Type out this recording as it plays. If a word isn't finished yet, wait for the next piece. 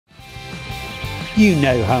You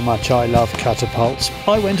know how much I love catapults.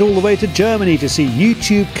 I went all the way to Germany to see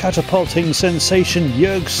YouTube catapulting sensation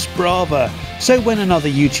Jörg Sprava. So when another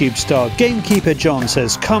YouTube star, Gamekeeper John,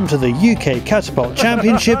 says come to the UK Catapult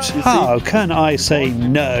Championships, how can I say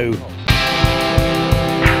no?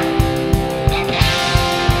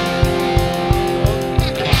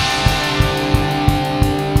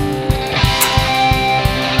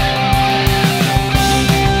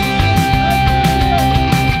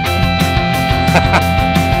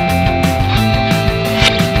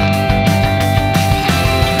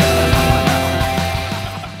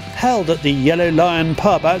 Held at the Yellow Lion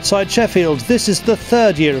pub outside Sheffield, this is the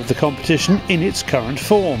third year of the competition in its current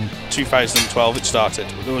form. 2012 it started.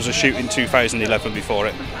 There was a shoot in 2011 before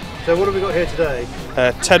it. So what have we got here today?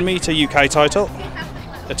 A 10 metre UK title,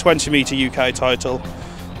 a 20 metre UK title,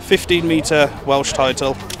 15 metre Welsh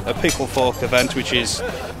title, a pickle fork event which is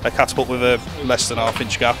a catapult with a less than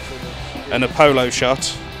half-inch gap, and a polo shot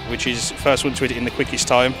which is first one to hit it in the quickest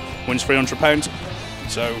time wins £300.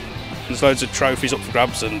 So there's loads of trophies up for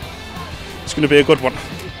grabs and it's going to be a good one.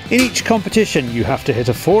 In each competition you have to hit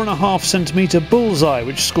a 4.5 centimetre bullseye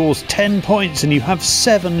which scores 10 points and you have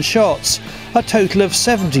 7 shots, a total of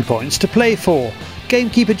 70 points to play for.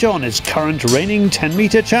 Gamekeeper John is current reigning 10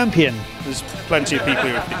 metre champion. There's plenty of people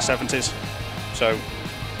who have hit 70s, so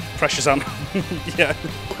pressure's on. Yeah.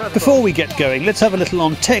 Before we get going, let's have a little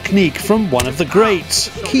on technique from one of the greats.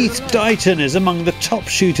 Keith Dighton is among the top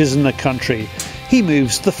shooters in the country. He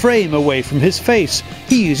moves the frame away from his face.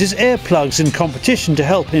 He uses earplugs in competition to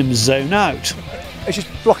help him zone out. It's just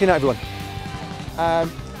blocking out everyone.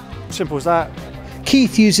 Simple as that.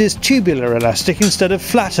 Keith uses tubular elastic instead of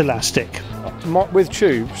flat elastic. With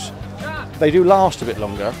tubes, they do last a bit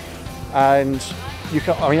longer, and you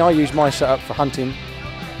can. I mean, I use my setup for hunting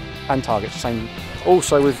and targets. Same.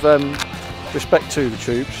 Also, with respect to the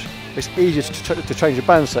tubes, it's easier to change a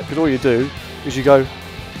band set because all you do is you go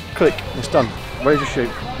click and it's done. Ready to shoot.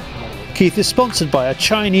 Keith is sponsored by a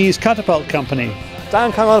Chinese catapult company.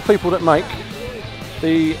 Dan Kang are the people that make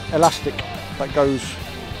the elastic that goes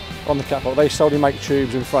on the catapult. They solely make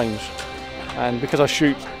tubes and frames, and because I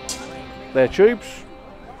shoot their tubes,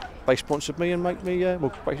 they sponsored me and make me,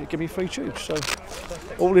 well, basically give me free tubes. So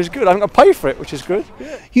all is good. I haven't got to pay for it, which is good.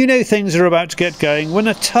 You know things are about to get going when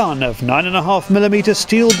a ton of 9.5mm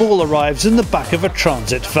steel ball arrives in the back of a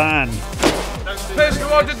transit van. Person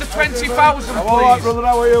who ordered the 20,000, please. All right, brother,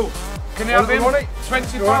 how are you? Can you have him?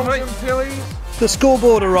 20,000, please. The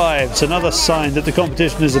scoreboard arrives, another sign that the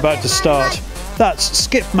competition is about to start. That's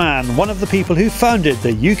Skipman, one of the people who founded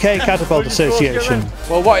the UK Catapult Association.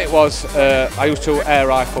 Well, what it was, I used to air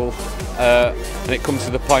rifle, and it comes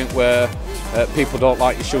to the point where people don't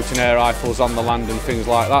like you shooting air rifles on the land and things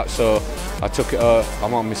like that, so I took it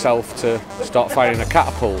on myself to start firing a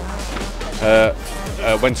catapult.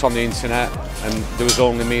 Went on the internet and there was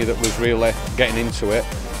only me that was really getting into it,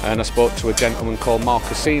 and I spoke to a gentleman called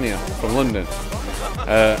Marcus Senior from London,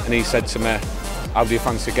 and he said to me, how do you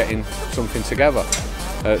fancy getting something together?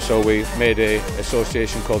 So we made an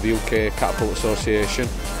association called the UK Catapult Association.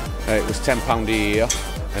 It was £10 a year,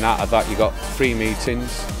 and out of that you got free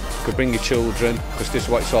meetings. You could bring your children, because this is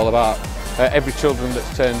what it's all about. Every children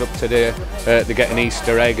that's turned up today, they get an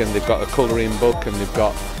Easter egg and they've got a colouring book and they've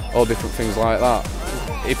got all different things like that.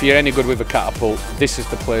 If you're any good with a catapult, this is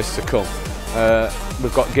the place to come.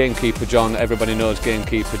 We've got Gamekeeper John, everybody knows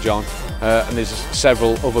Gamekeeper John, and there's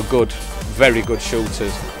several other good, very good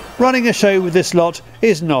shooters. Running a show with this lot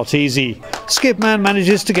is not easy. Skipman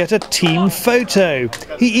manages to get a team photo.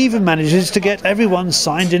 He even manages to get everyone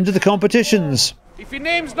signed into the competitions. If your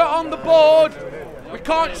name's not on the board, we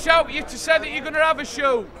can't shout you to say that you're going to have a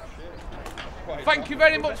show. Thank you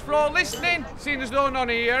very much for all listening, seeing as though none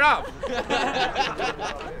of you have.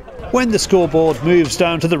 When the scoreboard moves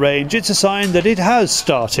down to the range, it's a sign that it has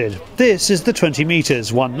started. This is the 20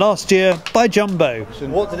 metres, won last year by Jumbo.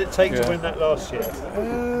 What did it take to win that last year?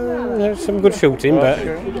 Some good shooting, but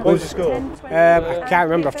what was the score? I can't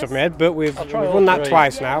remember off the top of my head, but we've won that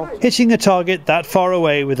twice now. Hitting a target that far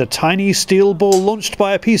away with a tiny steel ball launched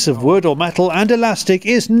by a piece of wood or metal and elastic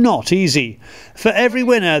is not easy. For every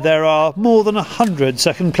winner there are more than 100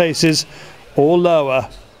 second places or lower.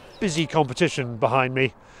 Busy competition behind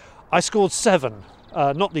me. I scored 7,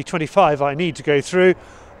 not the 25 I need to go through,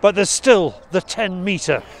 but there's still the 10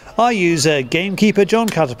 metre. I use a Gamekeeper John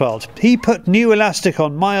catapult. He put new elastic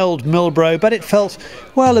on my old Milbro, but it felt,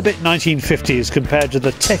 well, a bit 1950s compared to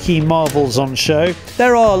the techie marvels on show.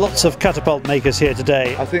 There are lots of catapult makers here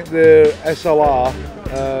today. I think the SLR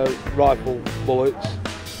rifle bullets,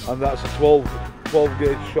 and that's a 12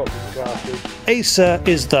 gauge shotgun cartridge. Acer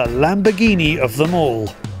is the Lamborghini of them all.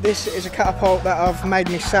 This is a catapult that I've made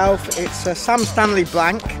myself. It's a Sam Stanley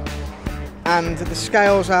blank, and the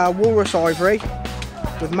scales are walrus ivory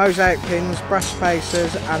with mosaic pins, brass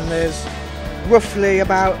spacers, and there's roughly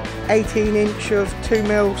about 18 inch of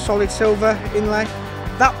 2mm solid silver inlay.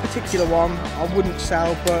 That particular one I wouldn't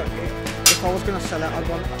sell, but if I was going to sell it, I'd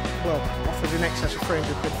want, well, offered in excess of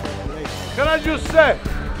 300 quid for it at least. Can I just say,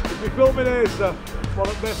 if you film me there, sir, well,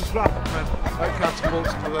 it makes traffic, man. That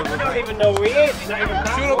catapult's delivered. I don't even know who he is. He's not even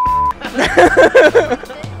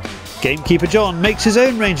Gamekeeper John makes his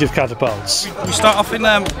own range of catapults. We start off in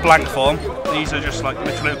blank form. These are just like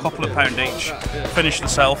literally a couple of pound each. Finish the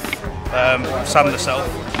self, sand the self.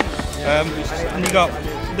 And you got,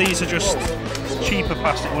 these are just cheaper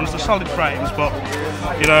plastic ones. They're solid frames, but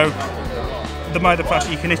you know, they're made of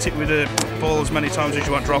plastic. You can hit it with a ball as many times as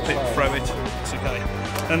you want, drop it, throw it, it's okay.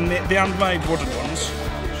 And the handmade wooden ones,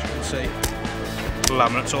 as you can see, the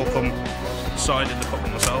laminates all come sided the couple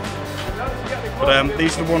myself. But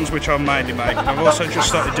these are the ones which I'm mainly making. I've also just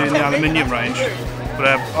started doing the aluminium range, but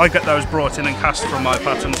I get those brought in and cast from my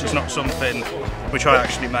patterns. It's not something which I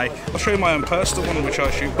actually make. I'll show you my own personal one which I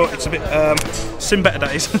shoot, but it's a bit seen better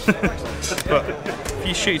days. But if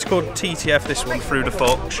you shoot, it's called TTF, this one, through the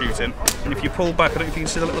fork shooting, and if you pull back, I don't know if you can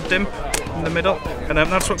see the little dimp in the middle, and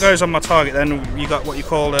that's what goes on my target. Then you got what you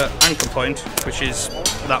call an anchor point, which is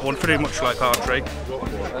that one, pretty much like archery.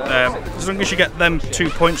 As long as you get them 2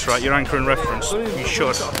 points right, your anchor and reference, you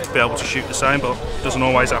should be able to shoot the same, but it doesn't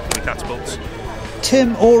always happen with catapults.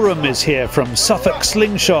 Tim Oram is here from Suffolk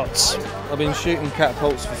Slingshots. I've been shooting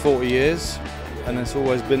catapults for 40 years, and it's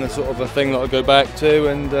always been a sort of a thing that I go back to,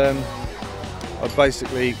 and I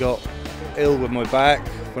basically got ill with my back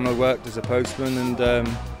when I worked as a postman, and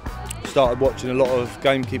started watching a lot of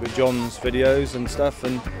Gamekeeper John's videos and stuff,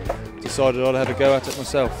 and decided I'd have a go at it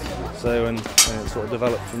myself. So, and it sort of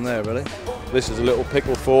developed from there, really. This is a little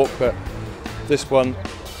pickle fork, but this one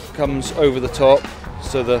comes over the top,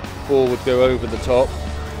 so the ball would go over the top,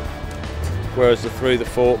 whereas the through the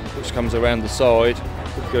fork, which comes around the side,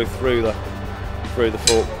 would go through the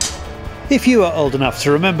fork. If you are old enough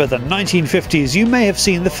to remember the 1950s, you may have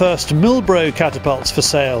seen the first Milbro catapults for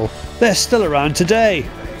sale. They're still around today.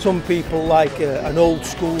 Some people like an old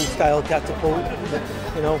school style catapult,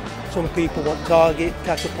 you know. Some people want target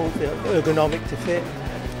catapult, they're ergonomic to fit.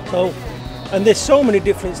 So, and there's so many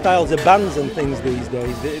different styles of bands and things these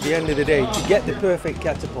days. At the end of the day, to get the perfect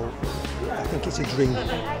catapult, I think it's a dream.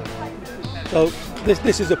 So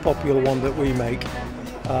this is a popular one that we make.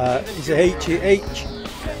 It's a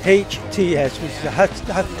HTS, which is a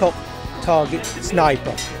half-top target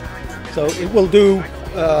sniper. So it will do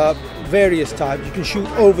various types. You can shoot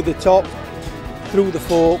over the top, through the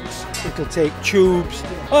forks. It'll take tubes.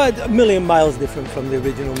 A million miles different from the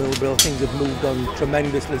original Milbro. Things have moved on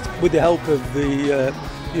tremendously with the help of the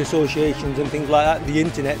associations and things like that, the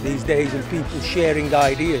internet these days, and people sharing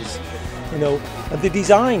ideas. You know, and the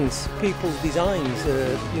designs, people's designs.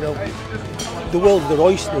 You know, the world's their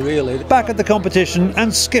oyster, really. Back at the competition,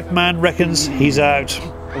 and Skipman reckons he's out.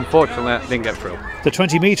 Unfortunately, I didn't get through. The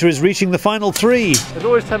 20 metre is reaching the final three. There's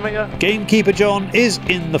always 10 metre. Gamekeeper John is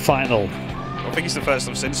in the final. I think it's the first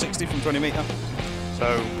I've seen 60 from 20 metre. So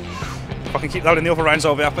if I can keep that in the other rounds,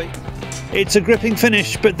 I'll be happy. It's a gripping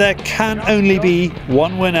finish, but there can only be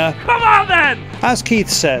one winner. Come on then! As Keith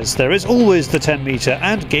says, there is always the 10 metre,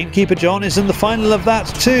 and Gamekeeper John is in the final of that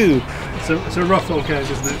too. It's a rough old game,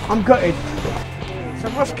 isn't it? I'm gutted. It's a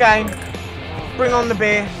rough game. Bring on the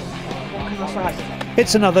beer. What can I say?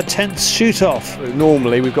 It's another tense shoot-off.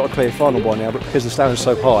 Normally we've got a clear final by now, but because the standard's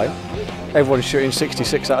so high, everyone's shooting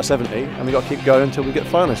 66 out of 70, and we've got to keep going until we get the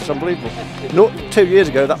finalists. It's unbelievable. 2 years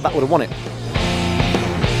ago, that would have won it.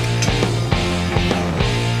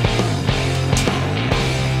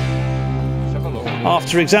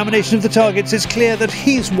 After examination of the targets, it's clear that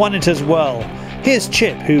he's won it as well. Here's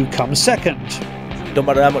Chip, who comes second. Don't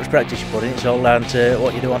matter how much practice you put in, it's all down to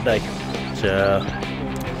what you do on day. So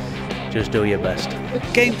just do your best.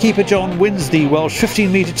 Gamekeeper John wins the Welsh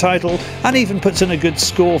 15 metre title and even puts in a good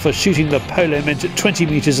score for shooting the Polo Mint at 20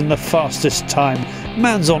 metres in the fastest time.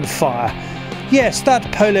 Man's on fire. Yes,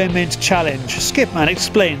 that Polo Mint challenge. Skipman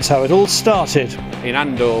explains how it all started. In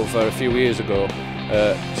Andover a few years ago,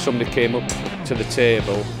 somebody came up to the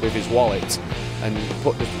table with his wallet and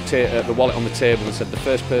put the wallet on the table and said the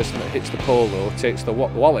first person that hits the polo takes the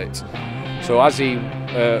wallet. So as he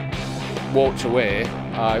walked away,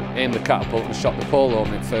 I aimed the catapult and shot the polo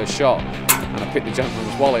on it first shot, and I picked the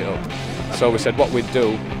gentleman's wallet up. So we said what we'd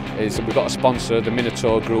do is that we've got a sponsor, the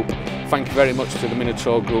Minotaur Group. Thank you very much to the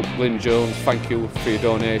Minotaur Group. Lynn Jones, thank you for your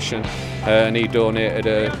donation. And he donated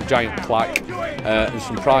a giant plaque and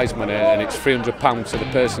some prize money, and it's £300 to the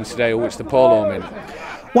person today who wins the polo mint.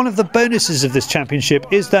 One of the bonuses of this championship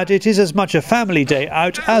is that it is as much a family day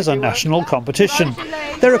out as a national competition.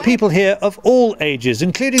 There are people here of all ages,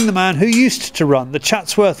 including the man who used to run the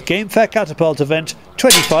Chatsworth Game Fair Catapult event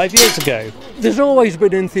 25 years ago. There's always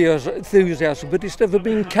been enthusiasm, but it's never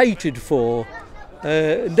been catered for.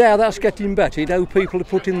 Now that's getting better. You know, people are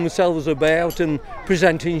putting themselves about and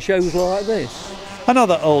presenting shows like this.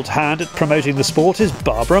 Another old hand at promoting the sport is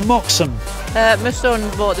Barbara Moxon. My son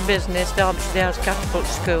bought the business, Derbyshire House Catapult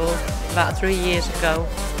School, about 3 years ago,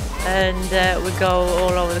 and we go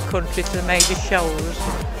all over the country to the major shows,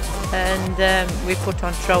 and we put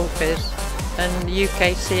on trophies, and the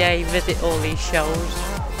UKCA visit all these shows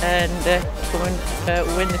and come and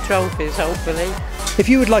win the trophies, hopefully. If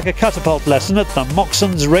you would like a catapult lesson at the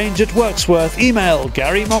Moxon's range at Wirksworth, email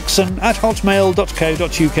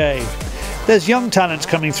garymoxon@hotmail.co.uk. There's young talent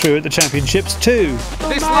coming through at the championships too.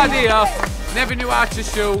 This lad here never knew how to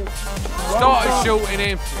shoot. Started shooting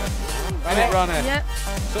him. And it ran it. Yep.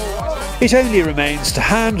 It only remains to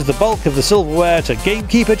hand the bulk of the silverware to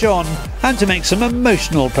Gamekeeper John and to make some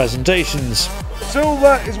emotional presentations.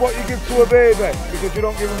 Silver is what you give to a baby because you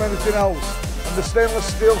don't give him anything else. And the stainless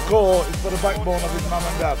steel core is for the backbone of his mum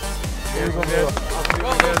and dad.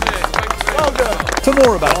 For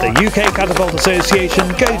more about the UK Catapult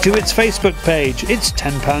Association, go to its Facebook page. It's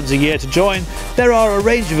 £10 a year to join. There are a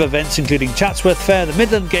range of events including Chatsworth Fair, the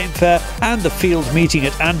Midland Game Fair and the Field Meeting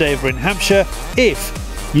at Andover in Hampshire, if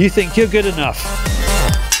you think you're good enough.